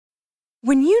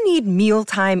When you need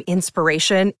mealtime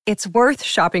inspiration, it's worth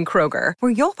shopping Kroger,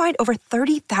 where you'll find over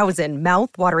 30,000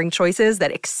 mouth-watering choices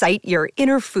that excite your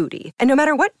inner foodie. And no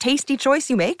matter what tasty choice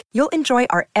you make, you'll enjoy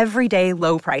our everyday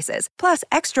low prices, plus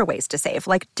extra ways to save,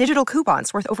 like digital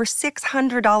coupons worth over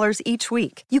 $600 each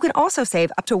week. You can also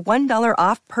save up to $1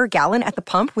 off per gallon at the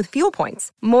pump with fuel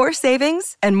points. More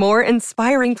savings and more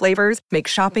inspiring flavors make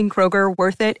shopping Kroger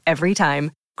worth it every time.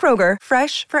 Kroger,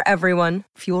 fresh for everyone.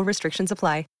 Fuel restrictions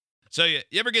apply. So you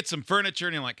ever get some furniture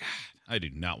and you're like, I do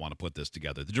not want to put this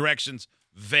together. The direction's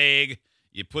vague.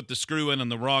 You put the screw in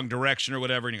the wrong direction or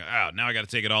whatever, and you go, now I got to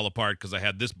take it all apart because I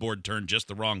had this board turned just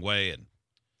the wrong way. And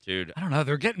dude, I don't know.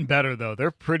 They're getting better, though.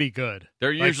 They're pretty good.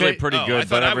 They're usually pretty good. I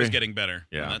thought I was getting better.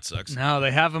 Yeah. Well, that sucks. No,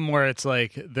 they have them where it's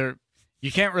like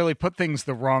you can't really put things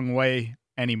the wrong way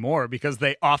anymore because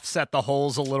they offset the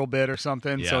holes a little bit or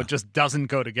something, so Yeah. it just doesn't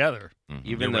go together.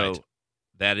 Even You're though right.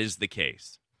 that is the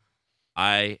case,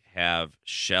 I have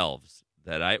shelves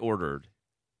that I ordered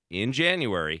in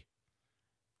January,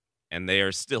 and they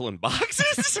are still in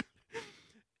boxes.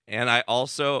 And I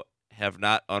also have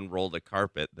not unrolled a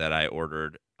carpet that I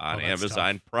ordered on that's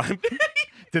Amazon Prime Day.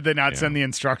 Did they not Yeah. send the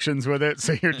instructions with it?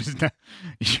 So you're just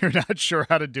you're not sure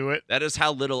how to do it? That is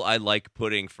how little I like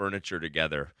putting furniture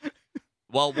together.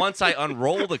 Well, once I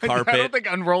unroll the carpet, I don't think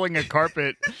unrolling a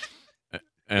carpet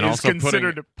And is also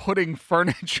considered putting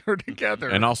furniture together.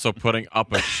 and also putting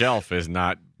up a shelf is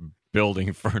not building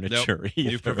Nope. furniture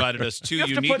either. You've provided us two You have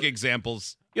to unique put-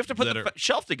 examples. you have to put that the are-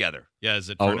 shelf together. Yeah, is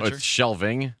it Oh, furniture? it's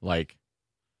shelving, like,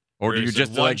 or Or do you is it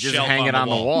just one just shelf hang on it the on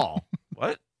the wall? wall?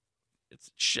 What?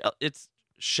 It's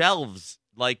shelves.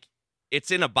 Like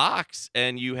it's in a box,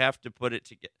 and you have to put it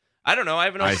together. I don't know. I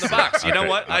haven't I opened the see. box. You know Okay.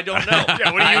 what? I don't know.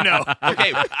 Yeah, what do you know?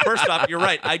 Okay, first off, you're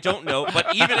right. I don't know.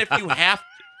 But even if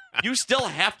you still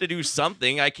have to do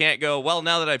something. I can't go, well,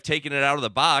 now that I've taken it out of the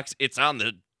box, it's on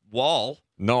the wall.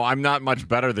 No, I'm not much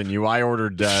better than you. I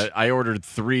ordered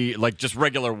 3 like just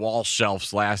regular wall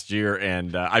shelves last year,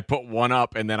 and I put one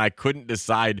up, and then I couldn't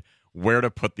decide where to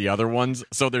put the other ones,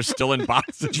 so they're still in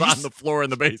boxes on the floor in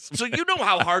the basement. So you know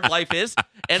how hard life is.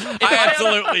 And if I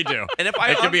absolutely do. And if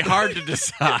I It can be hard to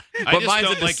decide. I but just mine's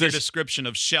don't a like your decision. description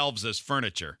of shelves as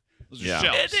furniture. Those are Yeah.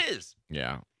 shelves. It is.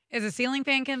 Yeah. Is a ceiling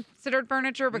fan considered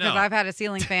furniture? Because No. I've had a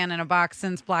ceiling fan in a box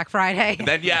since Black Friday.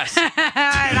 Then yes. And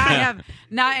I have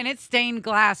not, and it's stained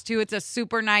glass too. It's a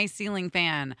super nice ceiling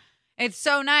fan. It's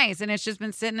so nice, and it's just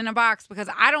been sitting in a box because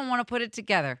I don't want to put it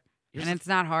together. And it's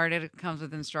not hard. It comes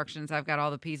with instructions. I've got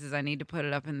all the pieces I need to put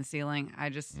it up in the ceiling. I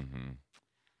just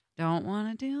don't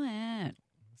want to do it.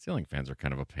 Ceiling fans are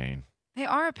kind of a pain. They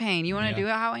are a pain. You want to do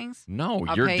it, Howings? No,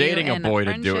 I'll you're pay you dating a in boy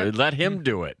to do friendship. it. Let him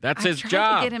do it. That's I his tried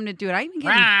job. to get him to do it. I even gave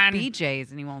Ron. him BJ's,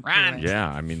 and he won't Ron. do it. Yeah,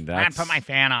 I mean that's Put my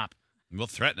fan up. We'll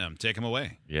threaten him. Take him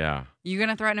away. yeah. You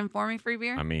gonna threaten him for me, free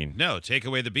beer? I mean, No, take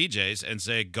away the BJs and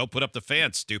say, go put up the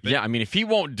fan, stupid. yeah. I mean, if he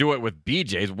won't do it with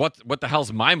BJ's, what the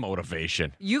hell's my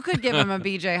motivation? You could give him a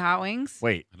BJ Hot Wings.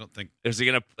 Wait, I don't think. Is he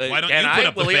gonna? Why don't can you put I?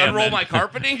 up the Will he fan, unroll then? my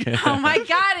carpeting? Oh my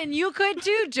God! And you could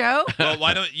too, Joe. Well,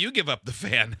 why don't you give up the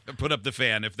fan? Put up the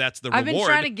fan if that's the I've been reward.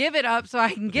 trying to give it up so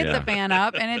I can get Yeah. the fan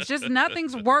up, and it's just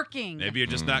nothing's working. Maybe you're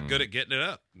just not good at getting it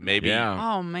up. Maybe.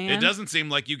 yeah. Oh man, It doesn't seem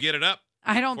like you get it up.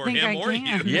 I don't for think him I or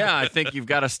can. you. Yeah, I think you've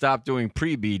got to stop doing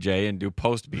pre-BJ and do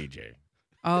post-BJ.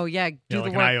 Oh yeah, do Yeah, the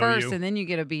like an work first, IOU. and then you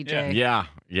get a BJ.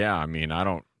 Yeah. I mean, I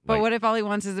don't. But like, what if all he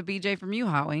wants is a BJ from you,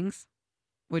 Hot Wings?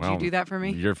 Would well, you do that for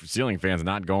me? Your ceiling fan's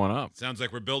not going up. Sounds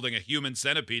like we're building a human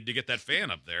centipede to get that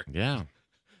fan up there. Yeah.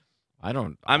 I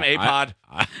don't. I'm I- A-Pod.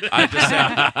 I just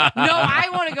No, I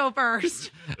want to go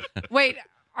first. Wait,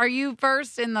 are you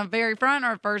first in the very front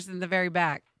or first in the very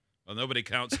back? Well, nobody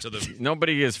counts to the.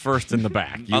 Nobody is first in the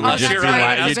back. You Unless would just you're be on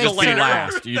la- an you'd just be escalator.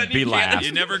 last. You'd Then be you can't- last.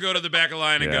 You never go to the back of the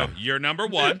line and Yeah. go, you're number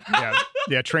one.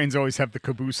 Yeah, trains always have the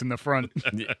caboose in the front.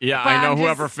 Yeah, But I know I'm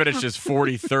whoever just- finishes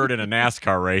 43rd in a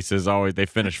NASCAR race is always they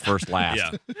finish first last.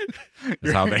 Yeah.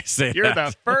 That's how they say You're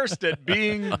that. the first at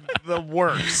being the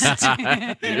worst.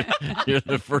 You're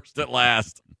the first at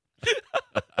last.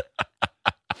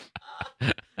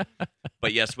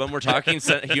 But yes, when we're talking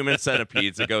human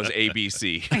centipedes, it goes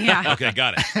ABC. Yeah. Okay,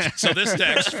 got it. So this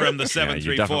text from the Yeah,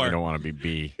 you definitely 734. don't want to be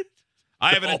B.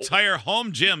 I have an entire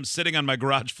home gym sitting on my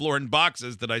garage floor in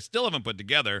boxes that I still haven't put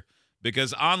together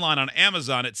because online on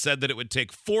Amazon it said that it would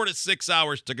take 4 to 6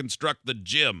 hours to construct the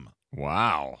gym.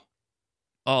 Wow.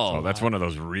 Oh, Oh, that's one of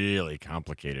those really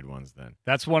complicated ones then.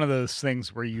 That's one of those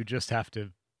things where you just have to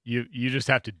you just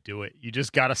have to do it. You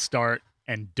just got to start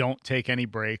and don't take any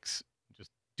breaks.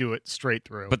 Just do it straight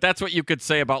through. But that's what you could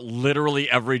say about literally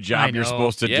every I job you're know.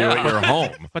 supposed to do Yeah. at your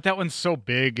home. But that one's so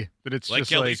big that it's Like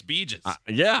just Kelly's Beaches.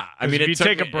 Yeah, I mean, If you it took,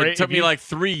 take a me, break- it took if me you- like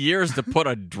 3 years to put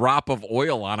a drop of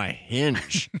oil on a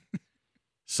hinge.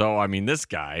 So, I mean, this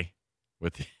guy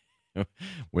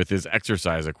with his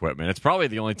exercise equipment, it's probably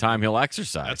the only time he'll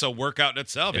exercise. That's a workout in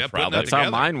itself. Yeah, Yeah, putting probably. that That's how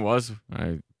together. mine was.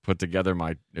 I put together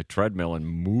my treadmill and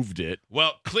moved it.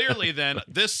 Well, clearly, then,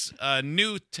 this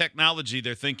new technology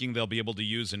they're thinking they'll be able to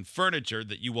use in furniture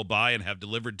that you will buy and have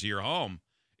delivered to your home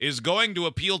is going to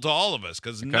appeal to all of us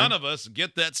because none of us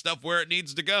get that stuff where it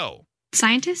needs to go.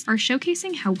 Scientists are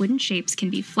showcasing how wooden shapes can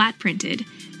be flat printed,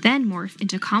 then morph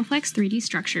into complex 3D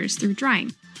structures through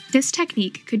drying. This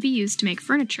technique could be used to make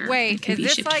furniture that Wait, could is be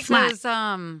this shipped like flat.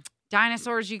 those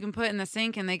dinosaurs you can put in the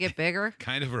sink and they get bigger?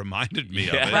 Kind of reminded me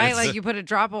Yeah. of it. Right? It's- Like you put a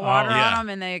drop of water yeah. on them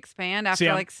and they expand after See,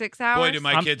 I'm- like 6 hours? boy, do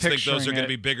my I'm kids think those are picturing going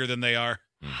to it. be bigger than they are.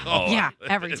 Yeah,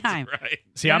 every that's time. Right.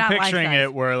 See, They're I'm not picturing life-size.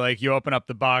 it where like you open up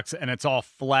the box and it's all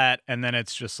flat, and then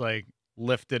it's just like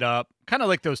lifted up, kind of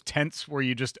like those tents where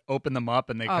you just open them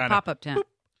up and they Oh, kind of. pop-up tent.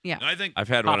 Yeah. I think I've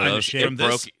had one of Pop in the those. shape. It From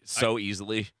broke this, so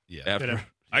easily. yeah. After.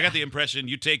 I got the impression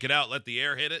you take it out, let the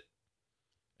air hit it,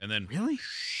 and then Really?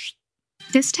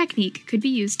 This technique could be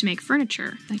used to make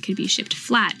furniture that could be shipped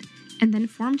flat and then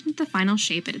formed into the final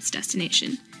shape at its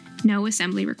destination. No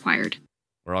assembly required.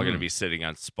 We're all going to be sitting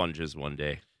on sponges one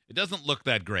day. it doesn't look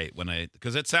that great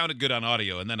because it sounded good on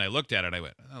audio, and then I looked at it and I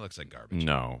went, that looks like garbage.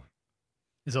 No,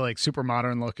 Is it like super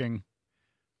modern looking?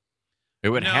 it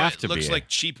would No, have it to looks be. like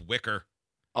cheap wicker.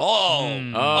 Oh,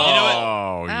 Mm.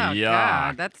 Oh, Oh,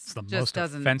 yeah. God. It's the Just most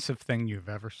doesn't. offensive thing you've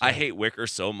ever seen. I hate wicker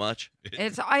so much.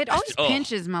 It always Oh.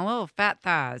 pinches my little fat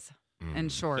thighs Mm.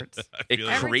 and shorts. I It feel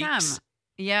cre- Every time. creaks.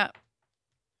 Yeah.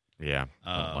 Yeah,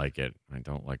 I don't Um, like it. I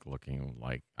don't like looking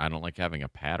like. I don't like having a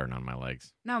pattern on my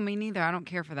legs. No, me neither. I don't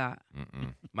care for that.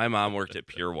 Mm-mm. My mom worked at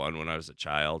Pier 1 when I was a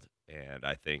child, and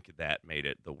I think that made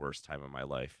it the worst time of my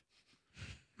life.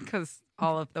 Because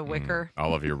all of the wicker.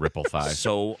 All of your ripple thighs.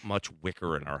 So much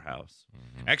wicker in our house.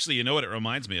 Actually, you know what it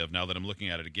reminds me of now that I'm looking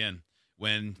at it again?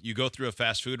 When you go through a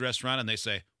fast food restaurant and they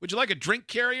say, would you like a drink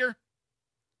carrier?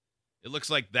 It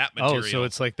looks like that material. Oh, so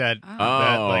it's like that. Oh.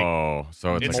 that like Oh,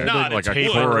 so it's, It's like, not, a, like it's a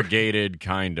wood. corrugated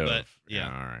kind of. But, yeah.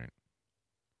 All right.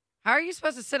 How are you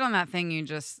supposed to sit on that thing you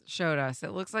just showed us?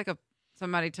 It looks like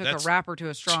somebody took That's- a wrapper to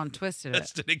a straw and twisted it.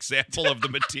 That's an example of the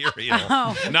material,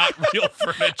 Oh. not real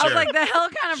furniture. I was like, the hell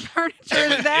kind of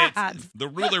furniture is that? It's- the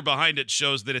ruler behind it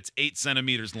shows that it's 8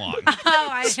 centimeters long. Oh,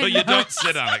 I So didn't you know. don't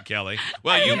sit on it, Kelly.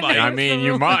 Well, you might. I mean,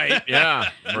 you might.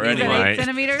 Yeah. For Is it anyone. 8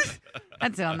 centimeters?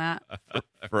 I'd sit on that.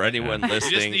 For anyone You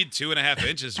just listening, need 2.5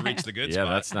 inches to reach the good Yeah, spot.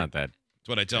 that's not that. That's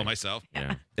what I tell myself.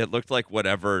 Yeah. it looked like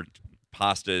whatever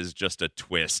pasta is just a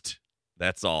twist.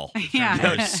 That's all. You're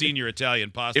Yeah. a senior Italian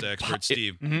pasta It- expert,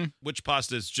 Steve. Mhm. Which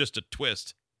pasta is just a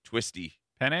twist? Twisty.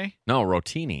 penne. No,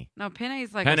 rotini. No, penne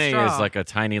is like Penne a straw. is like a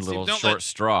tiny See, little don't short let-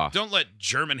 straw. Don't let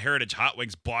German Heritage Hot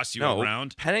Wings boss you No,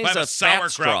 around. penne's if I have a a fat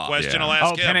sauerkraut straw. question, Yeah. I'll ask Oh,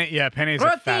 him. penne. Yeah, penne's a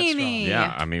fat straw. Rotini.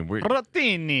 Yeah, I mean, we're.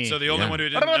 Rotini. So the only Yeah. one who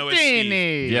didn't know is Steve.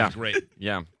 Rotini. Yeah. Great.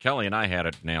 Yeah, Kelly and I had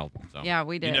it nailed. So. Yeah,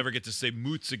 we did. You never get to say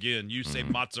mutz again. You say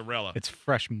mozzarella. It's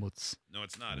fresh mutz. No,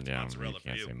 it's not. It's Yeah, mozzarella you for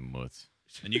can't you. say mutz.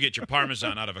 And you get your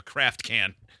Parmesan out of a craft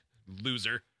can.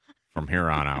 Loser. From here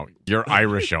on out, you're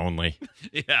Irish only.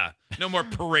 Yeah. No more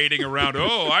parading around.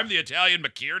 Oh, I'm the Italian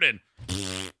McKiernan.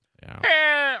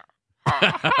 Yeah.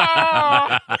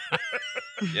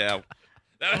 Yeah.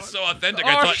 That was so authentic.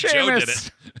 I thought Joe did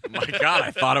it. My God,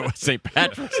 I thought it was St.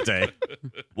 Patrick's Day.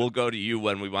 We'll go to you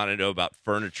when we want to know about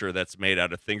furniture that's made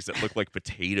out of things that look like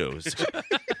potatoes.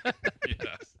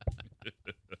 Yeah.